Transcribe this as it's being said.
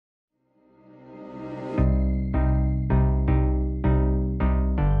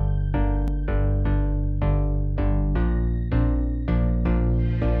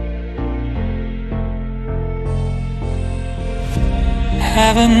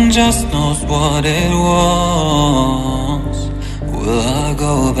Heaven just knows what it was. Will I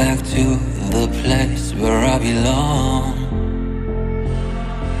go back to the place where I belong?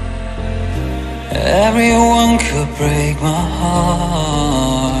 Everyone could break my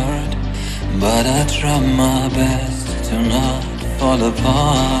heart, but I try my best to not fall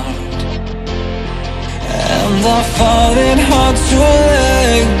apart. And I find it hard to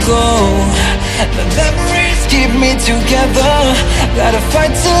let go. The memories keep me together. Gotta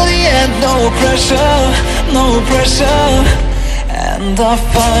fight till the end, no pressure, no pressure. And I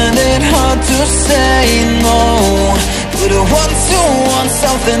find it hard to say no to the ones who want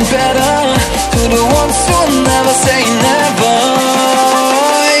something better, to the ones who never say never.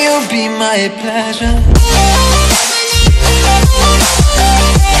 You'll be my pleasure.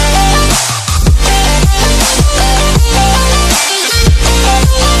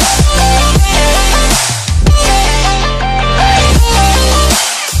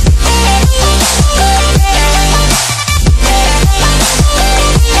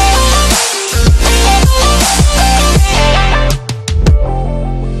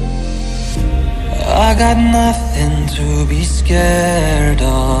 I got nothing to be scared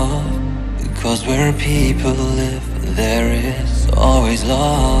of, because where people live, there is always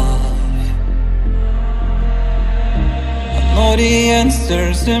love. I know the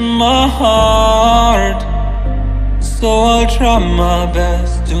answers in my heart, so I'll try my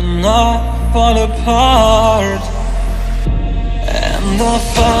best to not fall apart. And I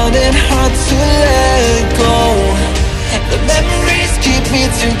find it hard to let go. The memories keep me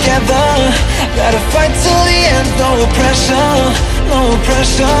together. Gotta fight till the end, no pressure, no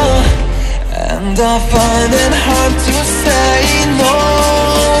pressure. And I find it hard to say no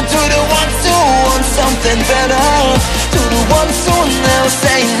to the ones who want something better, to the ones who never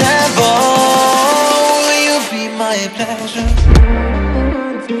say never. Will you be my pleasure?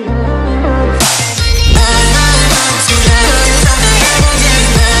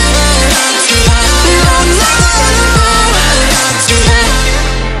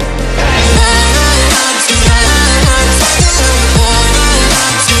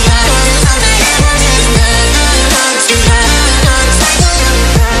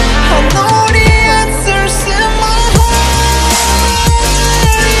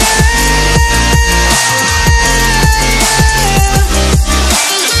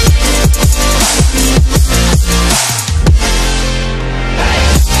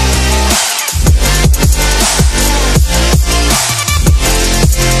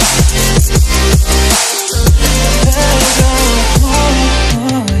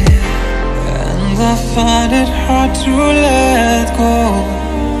 Find it hard to let go.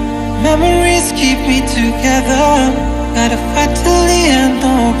 Memories keep me together. Gotta fight till the end,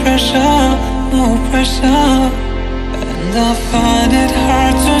 no pressure, no pressure. And I find it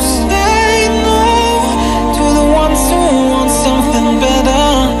hard to say no to the ones who want something better,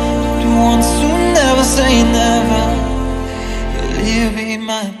 to the ones who never say never. Will you be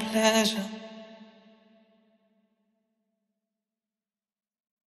my pleasure?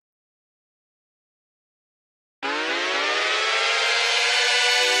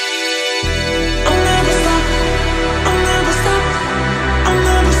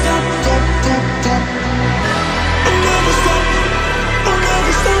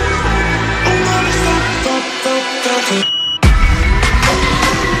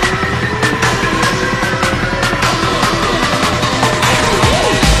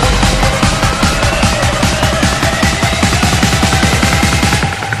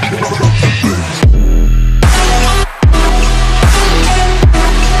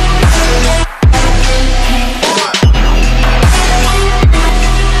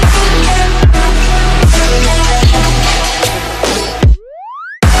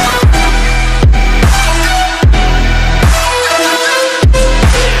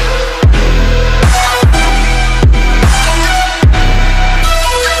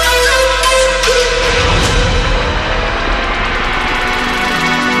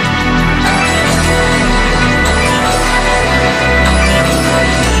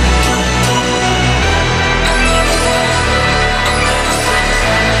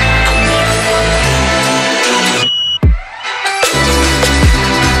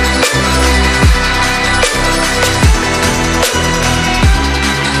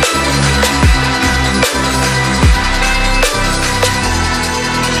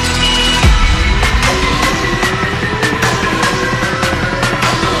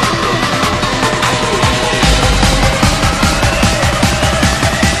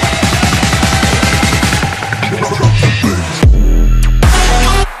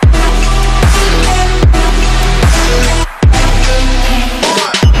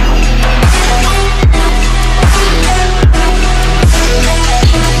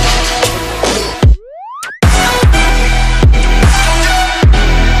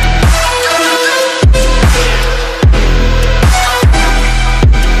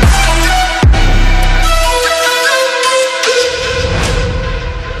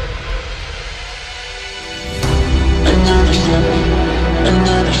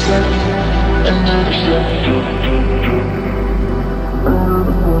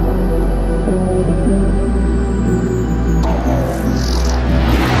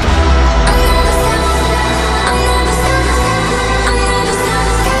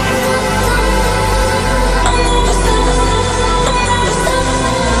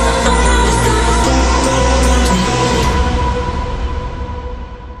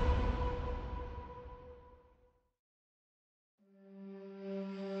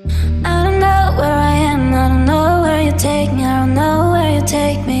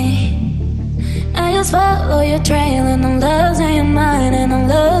 just follow your trail, and I'm losing your mind, and I'm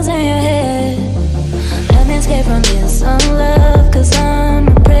losing your head. Let me escape from this unlove, cause I'm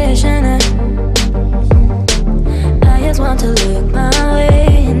a prisoner. I just want to look my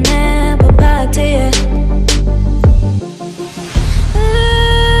way and never back to you.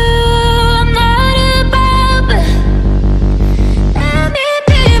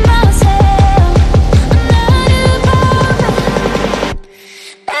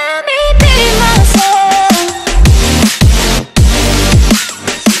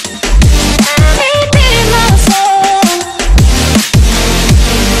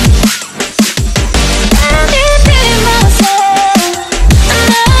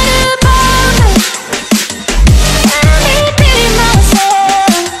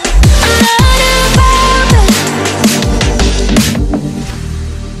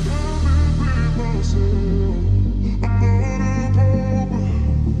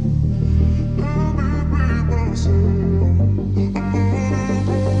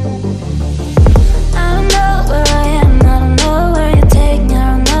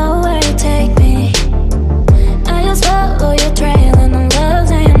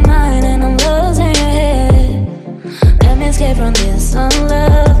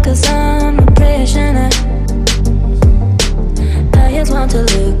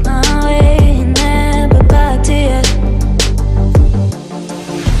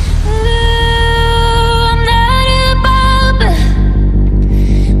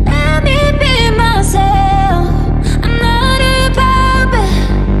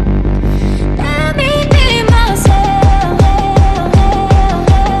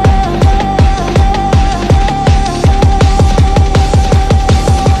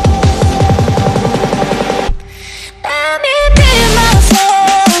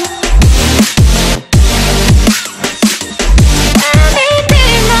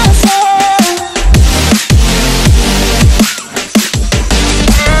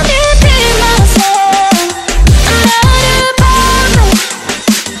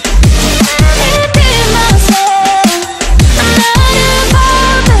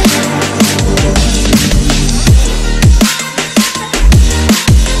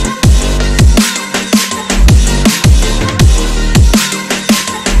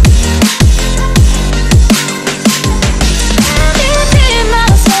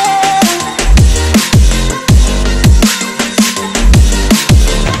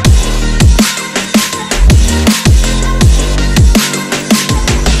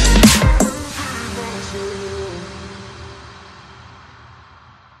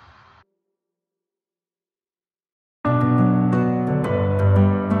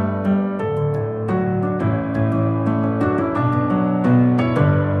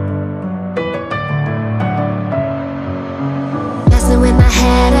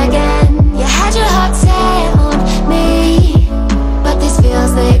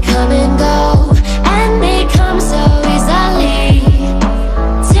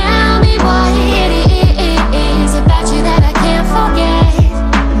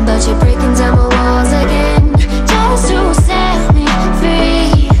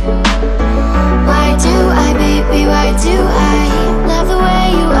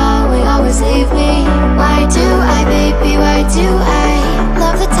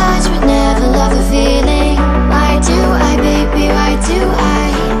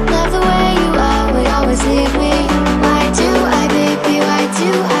 Love the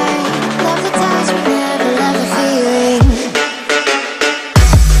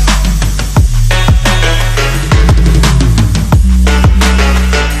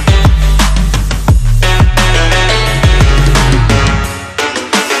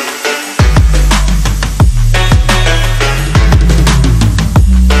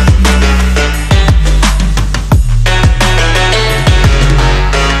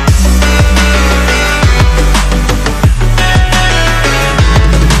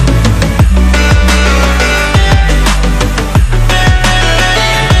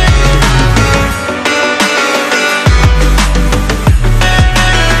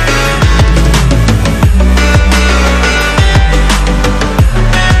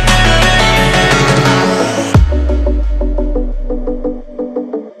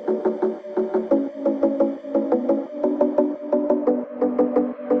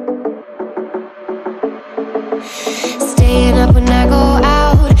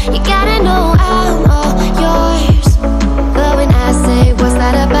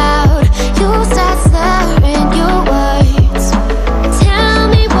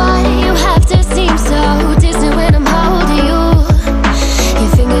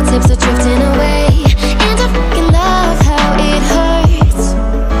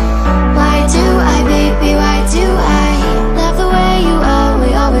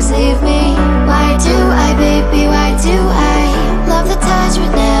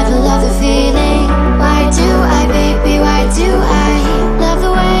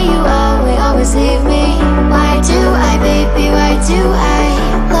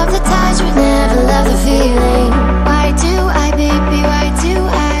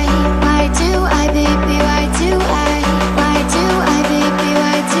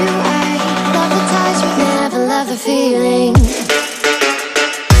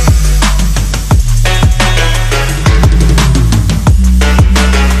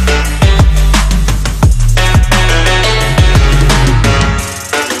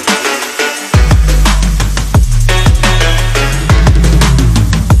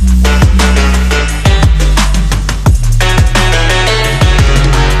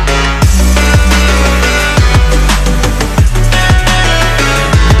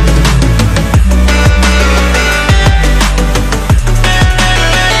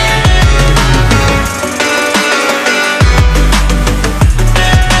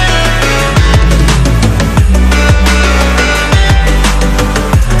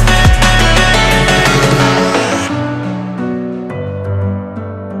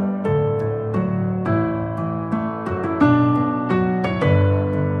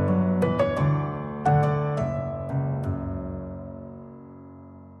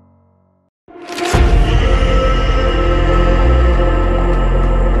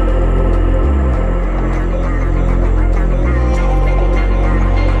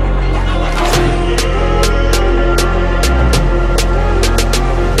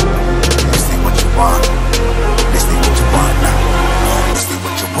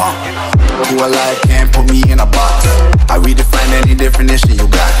alive, can't put me in a box. I redefine any definition you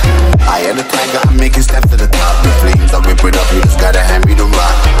got. I am the tiger, I'm making steps to the top. The flames, I whip it up, you just gotta hand me the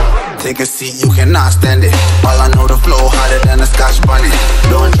rock. Take a seat, you cannot stand it. All I know, the flow harder than a Scotch bonnet.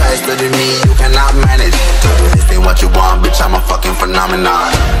 Don't try studying me, you cannot manage. This ain't what you want, bitch, I'm a fucking phenomenon.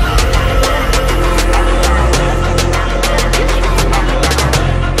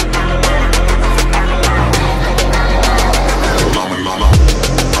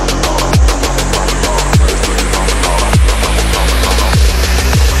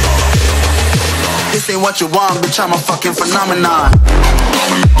 This ain't what you want, bitch, I'm a fucking phenomenon.